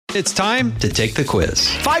It's time to take the quiz.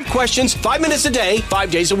 5 questions, 5 minutes a day,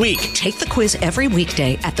 5 days a week. Take the quiz every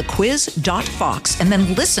weekday at thequiz.fox and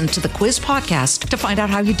then listen to the quiz podcast to find out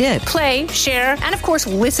how you did. Play, share, and of course,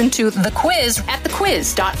 listen to the quiz at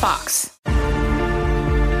thequiz.fox.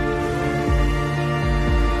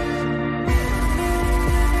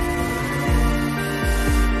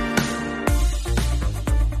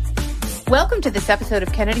 Welcome to this episode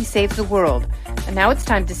of Kennedy Saves the World. And now it's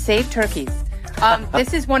time to save turkeys.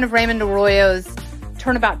 This is one of Raymond Arroyo's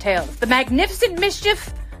Turnabout Tales, The Magnificent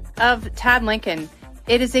Mischief of Tad Lincoln.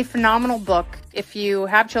 It is a phenomenal book. If you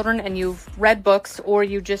have children and you've read books or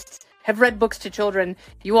you just have read books to children,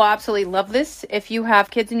 you will absolutely love this. If you have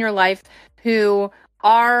kids in your life who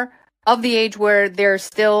are of the age where they're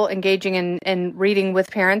still engaging in reading with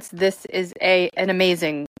parents, this is an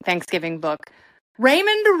amazing Thanksgiving book.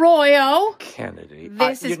 Raymond Arroyo. Kennedy.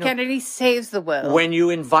 This is Kennedy Saves the World. When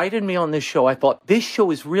you invited me on this show, I thought this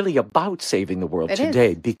show is really about saving the world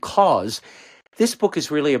today because this book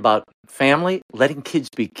is really about family, letting kids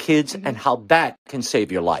be kids, and how that can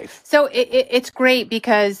save your life. So it's great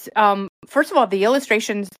because, first of all, the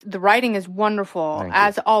illustrations, the writing is wonderful,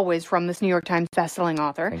 as always, from this New York Times bestselling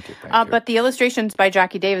author. Thank you. But the illustrations by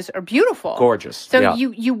Jackie Davis are beautiful. Gorgeous. So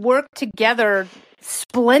you work together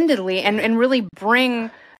splendidly and really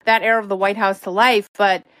bring that era of the White House to life.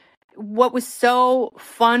 But what was so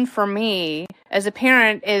fun for me as a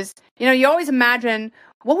parent is, you always imagine,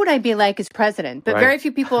 what would I be like as president? But very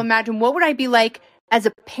few people imagine, what would I be like as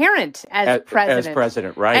a parent as president? As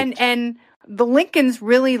president, right. And the Lincolns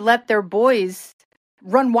really let their boys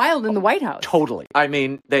run wild in the White House. Totally. I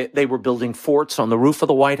mean, they were building forts on the roof of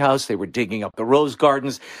the White House. They were digging up the rose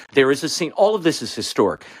gardens. There is a scene. All of this is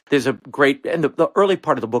historic. There's a great, and the early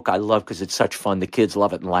part of the book I love because it's such fun. The kids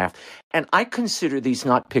love it and laugh. And I consider these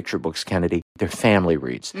not picture books, Kennedy. They're family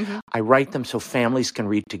reads. I write them so families can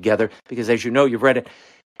read together because, as you know, you've read it.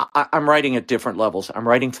 I'm writing at different levels. I'm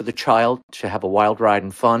writing for the child to have a wild ride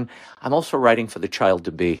and fun. I'm also writing for the child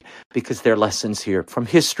to be, because there are lessons here from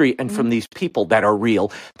history and from these people that are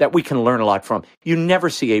real that we can learn a lot from. You never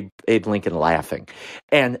see Abe Lincoln laughing.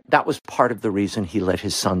 And that was part of the reason he let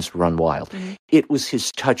his sons run wild. It was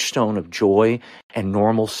his touchstone of joy and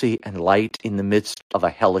normalcy and light in the midst of a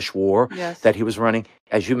hellish war that he was running.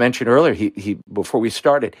 As you mentioned earlier, he before we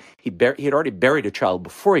started, he had already buried a child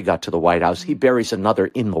before he got to the White House. He buries another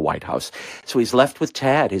in the White House. So he's left with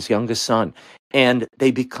Tad, his youngest son, and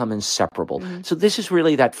they become inseparable. So this is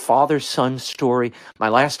really that father-son story. My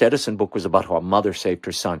last Edison book was about how a mother saved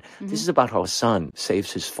her son. This is about how a son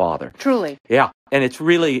saves his father. Truly. Yeah, and it's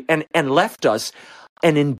really, and left us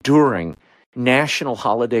an enduring national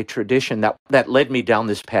holiday tradition that led me down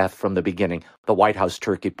this path from the beginning, the White House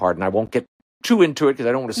turkey pardon. I won't get too into it because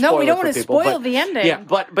I don't want to spoil it for people. No, we don't want to spoil the ending. Yeah,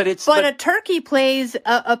 but a turkey plays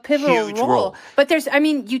a pivotal role. But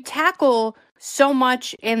you tackle so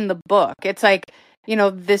much in the book. It's like,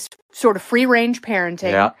 this sort of free-range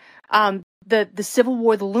parenting. The Civil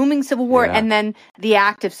War, the looming Civil War, and then the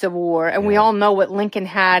active Civil War. And we all know what Lincoln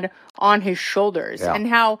had on his shoulders and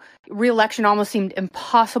how re-election almost seemed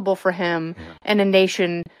impossible for him and a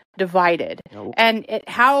nation divided. And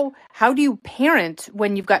how do you parent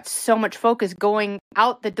when you've got so much focus going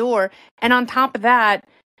out the door? And on top of that,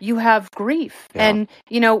 you have grief. And,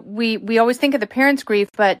 we always think of the parents' grief,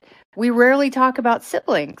 but we rarely talk about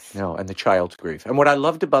siblings. No, and the child's grief. And what I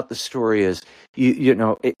loved about the story is,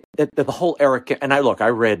 the whole era, and I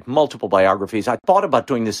read multiple biographies. I thought about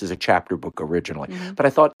doing this as a chapter book originally, but I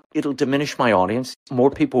thought it'll diminish my audience. More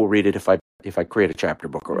people will read it if I create a chapter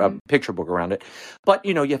book or a picture book around it. But,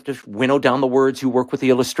 you have to winnow down the words. You work with the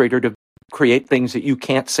illustrator to create things that you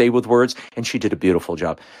can't say with words, and she did a beautiful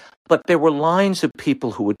job. But there were lines of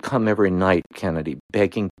people who would come every night, Kennedy,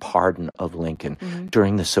 begging pardon of Lincoln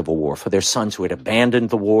during the Civil War for their sons who had abandoned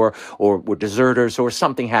the war or were deserters or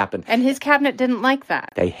something happened. And his cabinet didn't like that.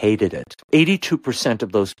 They hated it. 82%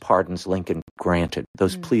 of those pardons Lincoln granted,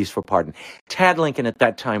 those pleas for pardon. Tad Lincoln at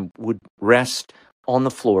that time would rest on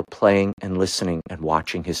the floor playing and listening and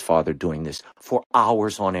watching his father doing this for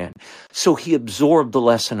hours on end. So he absorbed the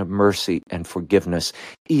lesson of mercy and forgiveness,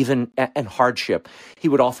 even and hardship. He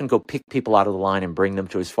would often go pick people out of the line and bring them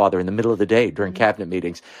to his father in the middle of the day during cabinet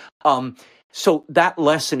meetings. So that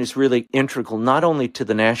lesson is really integral, not only to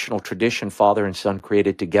the national tradition father and son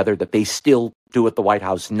created together that they still do at the White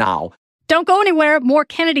House now. Don't go anywhere. More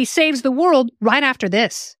Kennedy Saves the World right after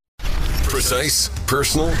this. Precise,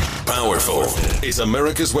 personal, powerful. It's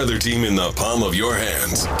America's weather team in the palm of your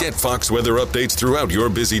hands. Get Fox weather updates throughout your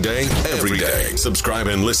busy day, every day. Subscribe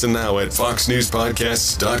and listen now at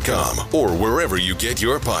foxnewspodcasts.com or wherever you get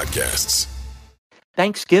your podcasts.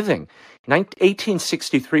 Thanksgiving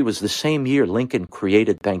 1863 was the same year Lincoln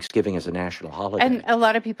created Thanksgiving as a national holiday. And a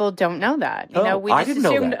lot of people don't know that. You know, we I just didn't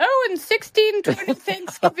know assumed, that. in 1620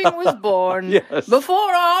 Thanksgiving was born Yes. before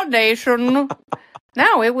our nation.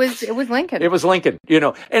 No, it was Lincoln. It was Lincoln,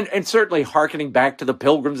 and certainly hearkening back to the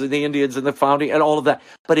Pilgrims and the Indians and the founding and all of that.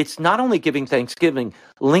 But it's not only giving Thanksgiving.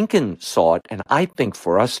 Lincoln saw it, and I think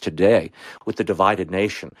for us today, with the divided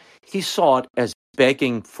nation, he saw it as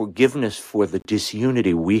begging forgiveness for the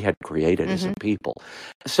disunity we had created as a people.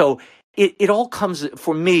 So it all comes,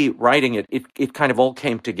 for me, writing it kind of all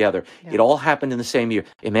came together. Yeah. It all happened in the same year.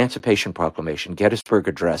 Emancipation Proclamation, Gettysburg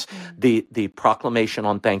Address, the proclamation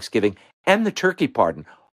on Thanksgiving, and the Turkey Pardon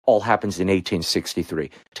all happens in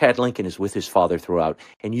 1863. Tad Lincoln is with his father throughout.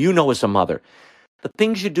 And as a mother, the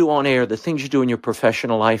things you do on air, the things you do in your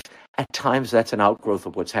professional life, at times that's an outgrowth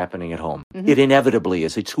of what's happening at home. It inevitably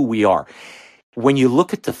is. It's who we are. When you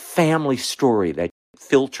look at the family story that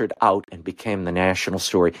filtered out and became the national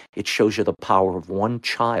story, it shows you the power of one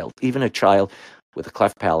child, even a child with a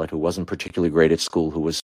cleft palate who wasn't particularly great at school, who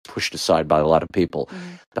was pushed aside by a lot of people.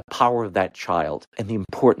 The power of that child and the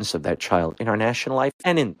importance of that child in our national life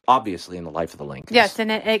and obviously in the life of the Lincolns. Yes,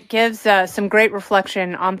 and it gives some great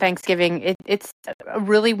reflection on Thanksgiving. It's a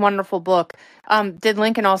really wonderful book. Did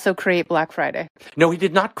Lincoln also create Black Friday? No, he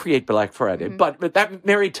did not create Black Friday, but that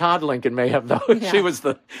Mary Todd Lincoln may have, though. Yeah. She was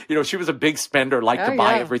she was a big spender, liked to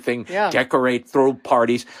buy everything, Yeah. decorate, throw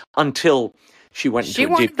parties, until she went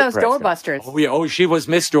into a deep those depression. doorbusters. Oh, yeah. She was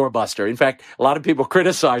Miss Doorbuster. In fact, a lot of people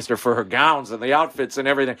criticized her for her gowns and the outfits and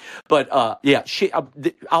everything. But,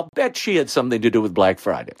 I'll bet she had something to do with Black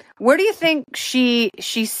Friday. Where do you think she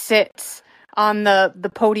sits on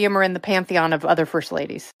the podium or in the pantheon of other first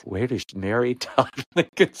ladies? Where does Mary Todd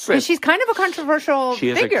Lincoln sit? She's kind of a controversial She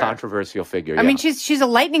is figure. a controversial figure, I mean, she's a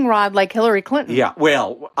lightning rod like Hillary Clinton. Yeah,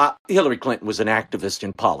 well, Hillary Clinton was an activist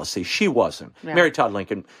in policy. She wasn't. Yeah. Mary Todd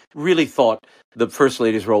Lincoln really thought the First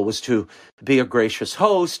Lady's role was to be a gracious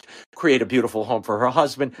host, create a beautiful home for her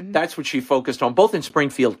husband. That's what she focused on, both in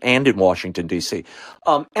Springfield and in Washington, D.C.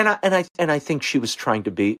 And I think she was trying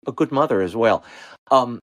to be a good mother as well.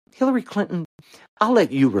 Hillary Clinton, I'll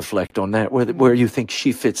let you reflect on that, where you think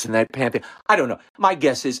she fits in that pantheon. I don't know. My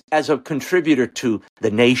guess is, as a contributor to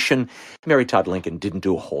the nation, Mary Todd Lincoln didn't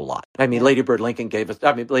do a whole lot. I mean, Lady Bird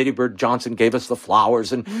Johnson gave us the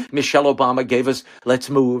flowers, and Michelle Obama gave us Let's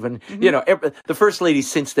Move. And, the first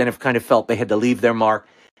ladies since then have kind of felt they had to leave their mark.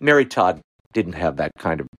 Mary Todd didn't have that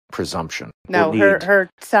kind of presumption. No, her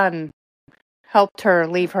son helped her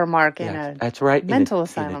leave her mark in a that's right. mental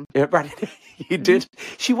asylum. Right. He did.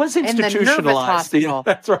 She was institutionalized.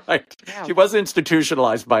 That's right. Yeah. She was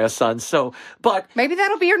institutionalized by a son. But maybe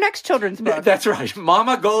that'll be your next children's book. That's right.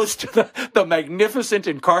 Mama goes to the magnificent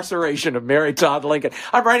incarceration of Mary Todd Lincoln.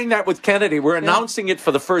 I'm writing that with Kennedy. We're announcing it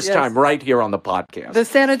for the first time right here on the podcast. The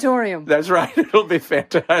sanatorium. That's right. It'll be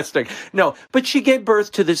fantastic. No, but she gave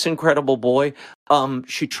birth to this incredible boy.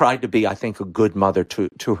 She tried to be, I think, a good mother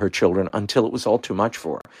to her children until it was all too much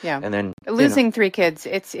for her. Yeah. And then losing 3 kids,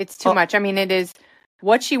 it's too much. I mean, it is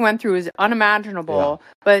what she went through is unimaginable,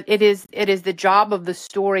 but it is the job of the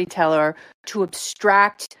storyteller to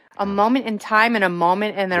abstract a moment in time and a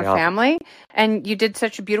moment in their family. And you did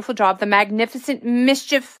such a beautiful job. The Magnificent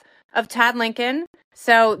Mischief of Tad Lincoln.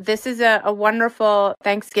 So this is a wonderful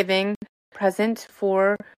Thanksgiving present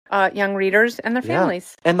for young readers and their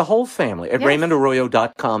families. And the whole family. At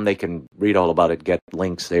RaymondArroyo.com, they can read all about it, get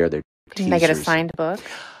links there. Can they get a signed book?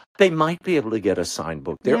 They might be able to get a signed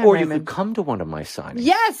book there, or you could come to one of my signings.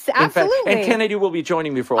 Yes, absolutely. And Kennedy will be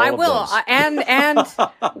joining me for all of those. I will. And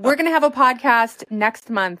we're going to have a podcast next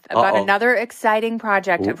month about another exciting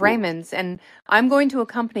project of Raymond's, and I'm going to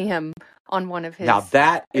accompany him on one of his Now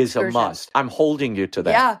that excursions. is a must. I'm holding you to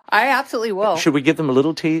that. Yeah, I absolutely will. Should we give them a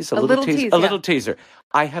little tease? A little tease, A little teaser.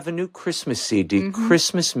 I have a new Christmas CD,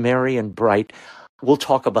 Christmas Merry and Bright. We'll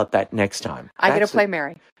talk about that next time. I get to play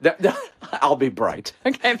Mary. I'll be bright.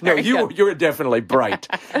 Okay, no, you're definitely bright.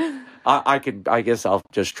 I guess I'll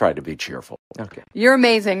just try to be cheerful. Okay. You're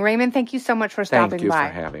amazing. Raymond, thank you so much for stopping by. Thank you for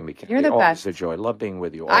having me. You're the best. Always a joy. Love being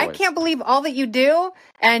with you always. I can't believe all that you do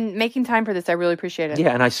and making time for this. I really appreciate it.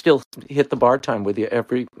 Yeah, and I still hit the bar time with you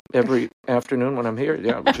every afternoon when I'm here,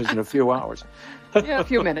 which is in a few hours. A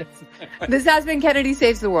few minutes. This has been Kennedy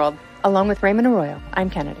Saves the World. Along with Raymond Arroyo,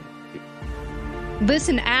 I'm Kennedy.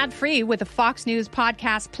 Listen ad-free with a Fox News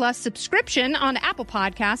Podcast Plus subscription on Apple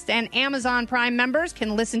Podcasts, and Amazon Prime members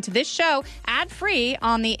can listen to this show ad-free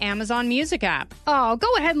on the Amazon Music app. Oh, go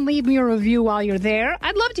ahead and leave me a review while you're there.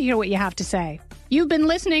 I'd love to hear what you have to say. You've been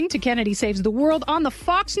listening to Kennedy Saves the World on the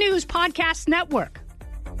Fox News Podcast Network.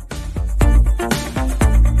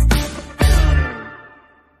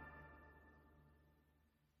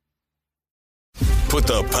 Put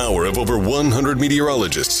the power of over 100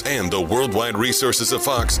 meteorologists and the worldwide resources of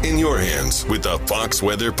Fox in your hands with the Fox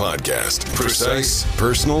Weather Podcast. Precise,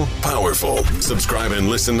 personal, powerful. Subscribe and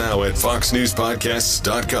listen now at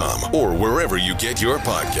foxnewspodcasts.com or wherever you get your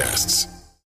podcasts.